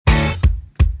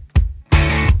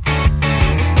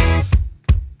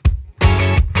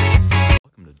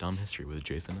Chemistry with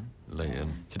Jason and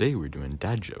Leighton. Today we're doing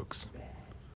dad jokes.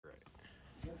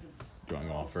 Do I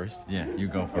go off first? Yeah, you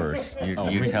go first.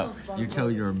 You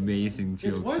tell your amazing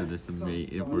jokes for this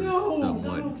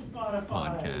somewhat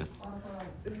podcast.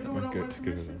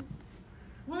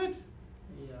 What?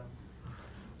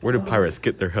 Where do pirates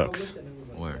get their hooks?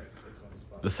 Where?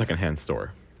 The secondhand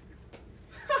store.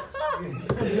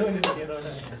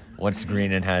 What's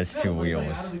green and has two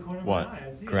wheels?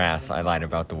 What? Grass. I lied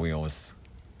about the wheels.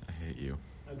 I hate you.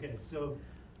 Okay, so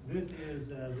this is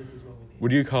what we need.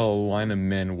 What do you call a line of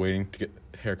men waiting to get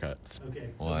haircuts? Okay,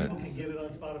 so What? people can get it on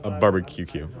Spotify. A barbecue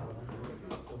queue.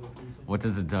 What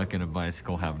does a duck and a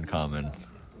bicycle have in common?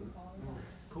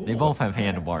 Cool. They both have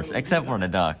handlebars, except for the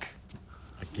duck.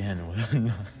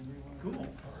 Again. Cool.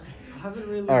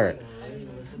 All right.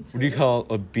 What do you call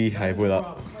a beehive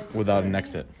without an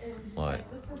exit? What?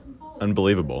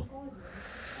 Unbelievable.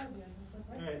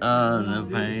 The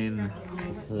pain.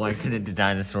 Why couldn't the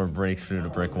dinosaur break through the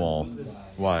brick wall?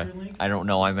 Why? I don't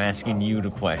know. I'm asking you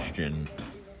the question.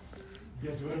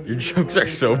 Your jokes are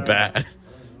so bad.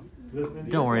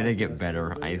 Don't worry, they get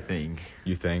better, I think.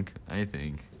 You think? I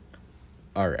think.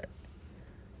 All right.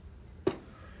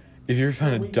 If you ever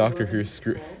find a doctor who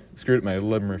screwed up my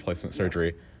limb replacement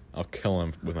surgery, I'll kill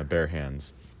him with my bare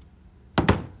hands.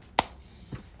 A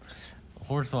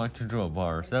horse walked into a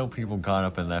bar. Several people got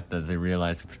up and left as they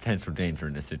realized the potential danger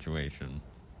in the situation.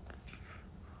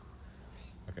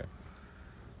 Okay.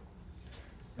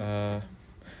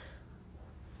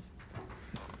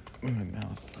 My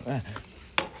mouth.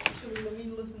 Actually, let me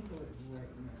listen to it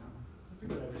right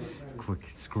now. Quick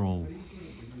scroll.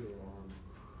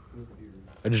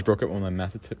 I just broke up with my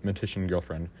mathematician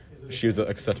girlfriend. She was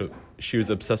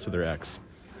obsessed with her ex.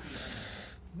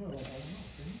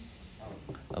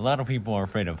 A lot of people are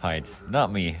afraid of heights.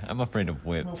 Not me. I'm afraid of No,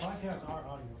 whips. podcasts are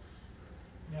audio.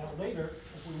 Now, later,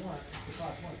 if we want, if the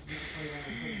class wants, we can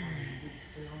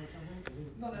play around or something.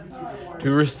 No, that's all right.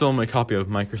 Whoever stole my copy of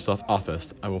Microsoft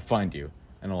Office, I will find you,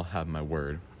 and I'll have my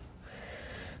word.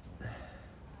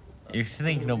 If you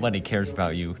think nobody cares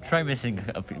about you, try missing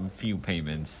a few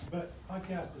payments. But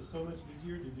podcast is so much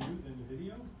easier to do than the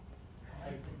video.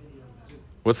 Like, just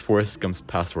What's Forrest Gump's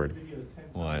password? videos 10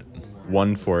 What?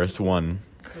 One Forrest, one.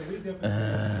 So we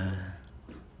definitely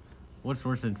What's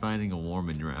worse than finding a worm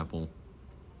in your apple?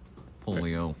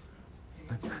 Polio.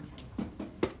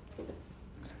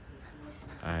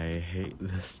 I hate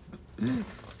this.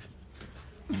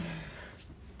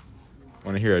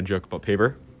 Want to hear a joke about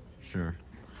paper? Sure.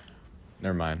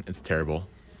 Never mind. It's terrible.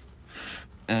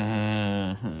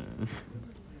 An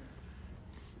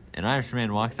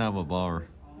Irishman walks out of a bar.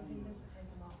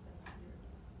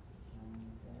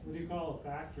 What do you call a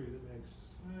factory that makes?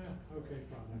 Okay,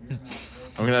 fine.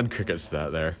 I'm gonna add crickets to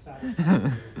that there.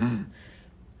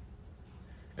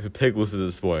 If a pig loses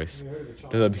its voice,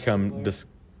 does it become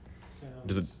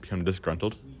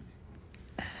disgruntled?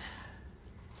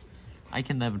 I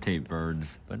can levitate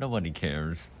birds, but nobody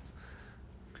cares.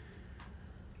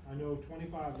 I know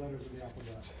 25 letters of the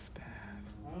alphabet.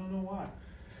 I don't know why.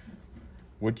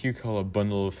 What do you call a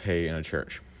bundle of hay in a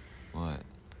church? What?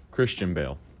 Christian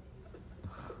Bale.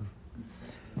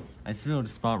 I spilled a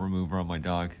spot remover on my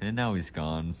dog, and now he's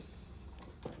gone.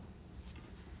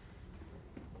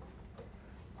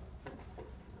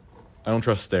 I don't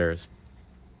trust stairs.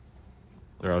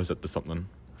 They're always up to something.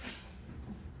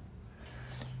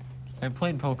 I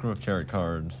played poker with tarot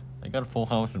cards. I got a full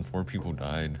house and 4 people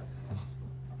died.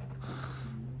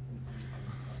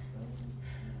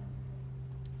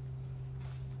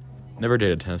 Never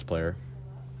date a tennis player.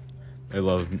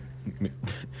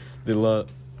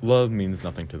 Love means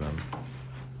nothing to them.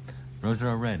 Roses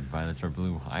are red, violets are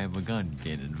blue. I have a gun,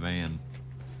 get in the van.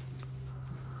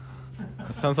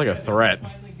 That sounds like a threat. I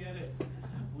finally get it.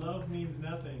 Love means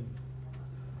nothing.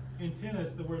 In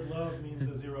tennis, the word love means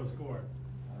a 0 score.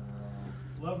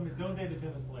 Don't date a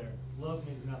tennis player. Love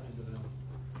means nothing to them.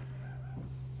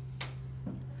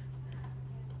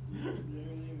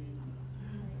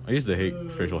 I used to hate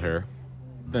facial hair.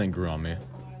 Then it grew on me.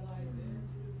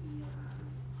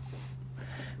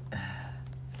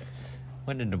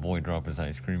 When did the boy drop his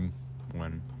ice cream?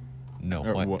 When? No,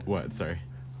 Or what? what? Sorry.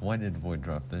 When did the boy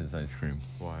drop his ice cream?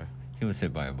 Why? He was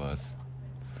hit by a bus.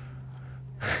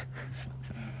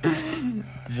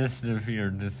 Just to fear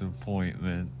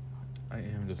disappointment. I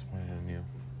am disappointed in you.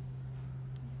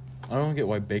 I don't get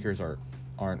why bakers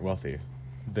aren't wealthy.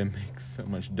 They make so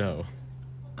much dough.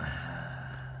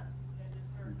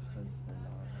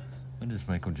 When does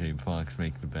Michael J. Fox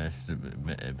make the best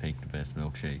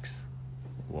milkshakes?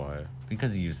 Why?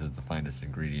 Because he uses the finest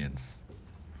ingredients.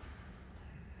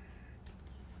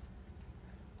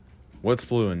 What's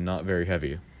blue and not very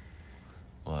heavy?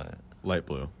 What? Light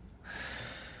blue.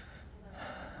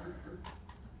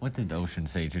 What did the ocean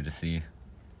say to the sea?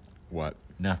 What?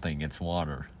 Nothing, it's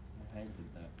water.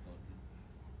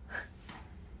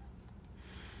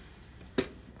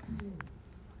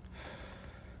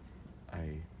 I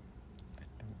don't.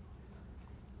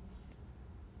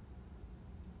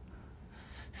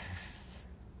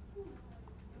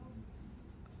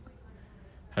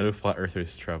 How do flat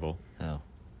earthers travel? Oh.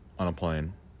 On a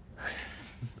plane.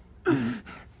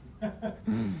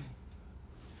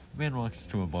 Man walks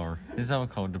to a bar. His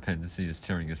alcohol dependency is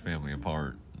tearing his family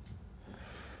apart.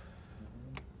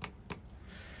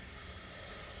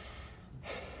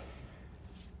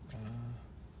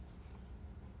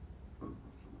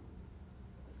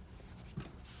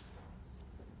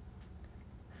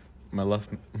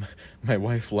 My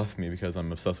wife left me because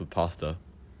I'm obsessed with pasta.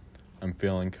 I'm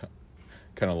feeling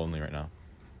kind of lonely right now.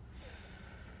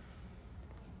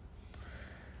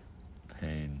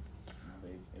 Pain.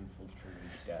 They've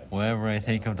infiltrated Dad. Whenever I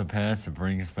think of the past, it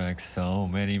brings back so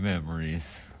many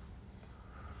memories.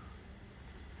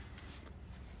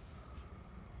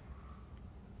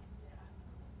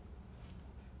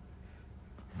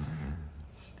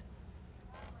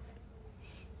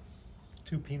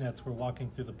 Two peanuts were walking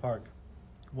through the park.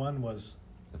 One was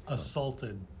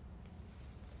assaulted.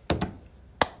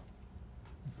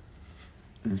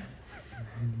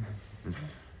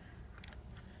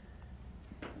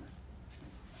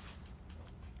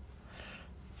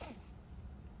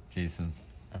 Jason.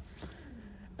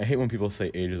 I hate when people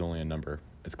say age is only a number.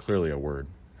 It's clearly a word.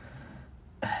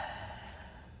 The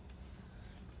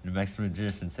Mexican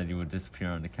magician said he would disappear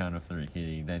on the count of 3.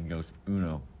 He then goes,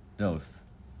 uno, dos,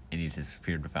 and he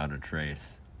disappeared without a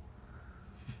trace.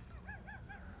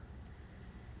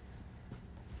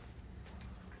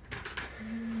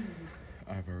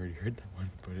 I've already heard that one,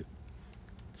 but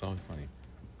it's always funny.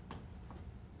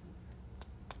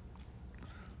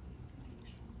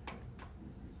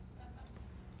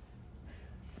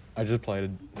 I just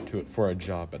applied for a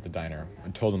job at the diner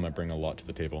and told them I bring a lot to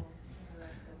the table.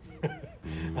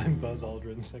 I'm Buzz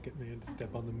Aldrin, second man to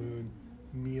step on the moon.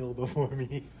 Kneel before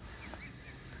me.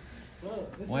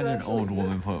 Why did an old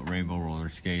woman put rainbow roller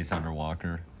skates on her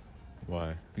walker?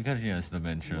 Why? Because she has You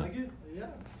dementia. like it? Yeah,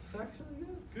 it's actually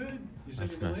good. Good. You said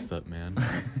That's you're messed up, man.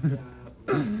 Yeah.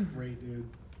 Great, dude.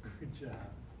 Good job.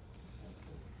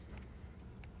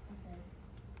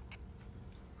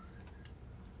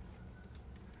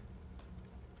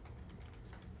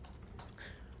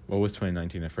 What was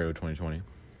 2019 afraid of 2020?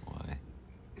 Why?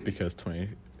 Because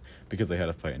they had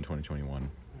a fight in 2021. All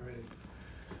right.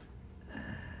 You guys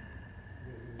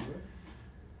gonna do it?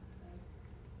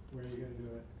 Where are you gonna do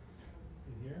it?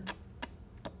 In here?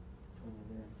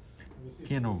 Let me see if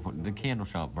The candle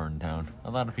shop burned down.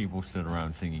 A lot of people stood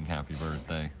around singing happy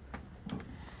birthday.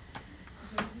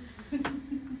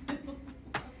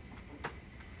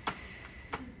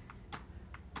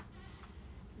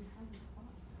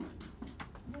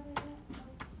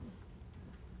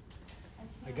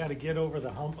 I got to get over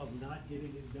the hump of not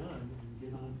getting it done and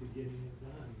get on to getting it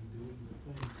done and doing the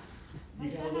thing. You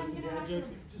got a list of dad jokes?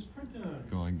 Just print them.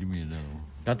 Go on, give me a no.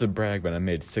 Not to brag, but I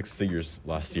made 6 figures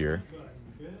last year.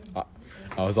 Good.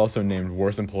 I was also named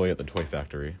worst employee at the toy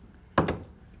factory. What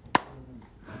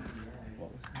was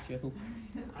the joke?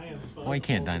 I am Buzz Why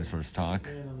can't Aldrin, dinosaurs talk?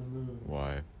 man on the moon.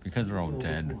 Why? Because they're all Kneel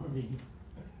dead. before me.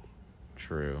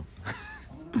 True.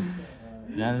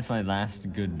 That is my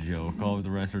last good joke. All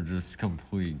the rest are just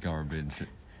complete garbage.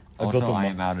 I built Also, a I mo-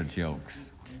 am out of jokes.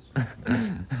 I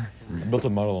built a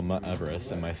model of Mount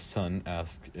Everest, and my son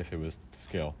asked if it was to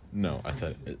scale. No, I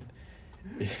said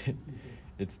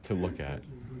it's to look at.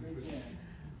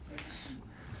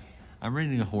 I'm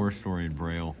reading a horror story in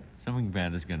Braille. Something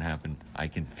bad is gonna happen. I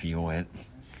can feel it.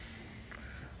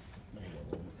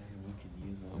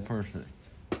 Person.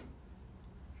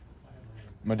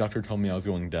 My doctor told me I was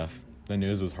going deaf. The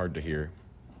news was hard to hear.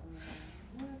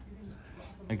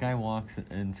 A guy walks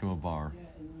into a bar,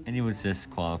 and he was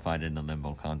disqualified in the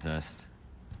limbo contest.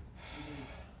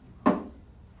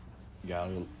 Yeah,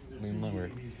 lean lower.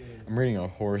 I'm reading a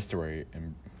horror story,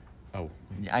 and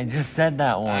I just said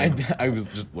that one. I was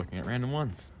just looking at random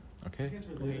ones. Okay. You guys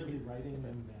were literally writing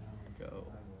them down. Go.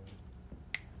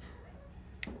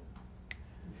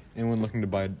 Anyone looking to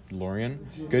buy a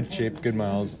DeLorean? Good shape, good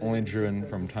miles, only driven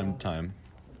from time to time.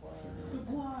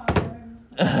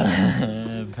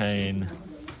 Pain.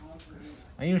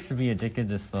 I used to be addicted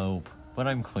to soap, but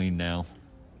I'm clean now.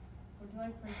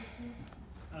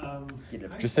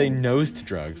 Just say no's to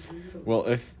drugs. Well,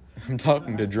 if I'm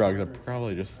talking to drugs, I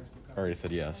probably just already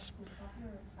said yes.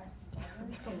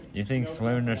 You think No,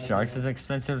 swimming no, with no, sharks no. is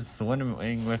expensive?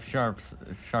 Swimming with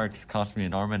sharks cost me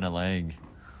an arm and a leg.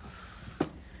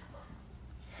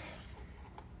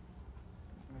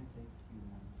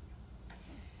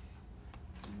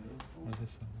 What is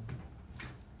this?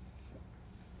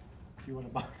 Do you want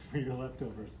a box for your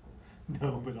leftovers?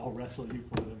 No, but I'll wrestle you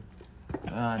for them.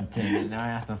 God dang it, now I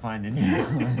have to find a new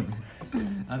one.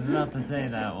 I was about to say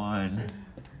that one.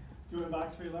 Do you want a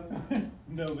box for your leftovers?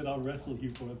 No, but I'll wrestle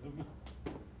you for them.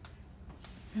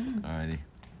 Alrighty.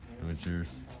 What's yours?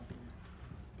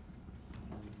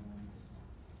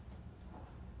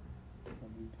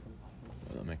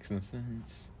 Well, that makes no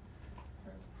sense.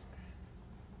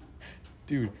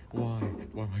 Dude, why?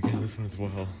 Why am I getting this one as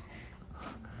well?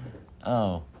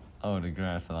 Oh, the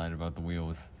grass. I lied about the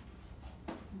wheels.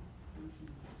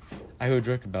 I have a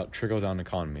joke about trickle-down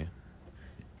economy.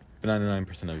 But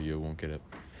 99% of you won't get it.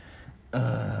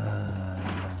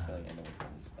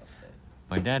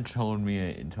 My dad told me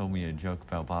a joke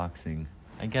about boxing.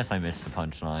 I guess I missed the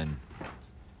punchline.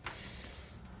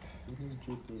 Is the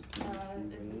printer is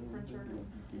in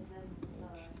the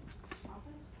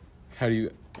office? How do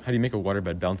you make a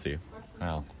waterbed bouncy?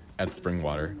 Wow. Add spring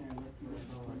water.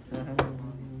 There with you.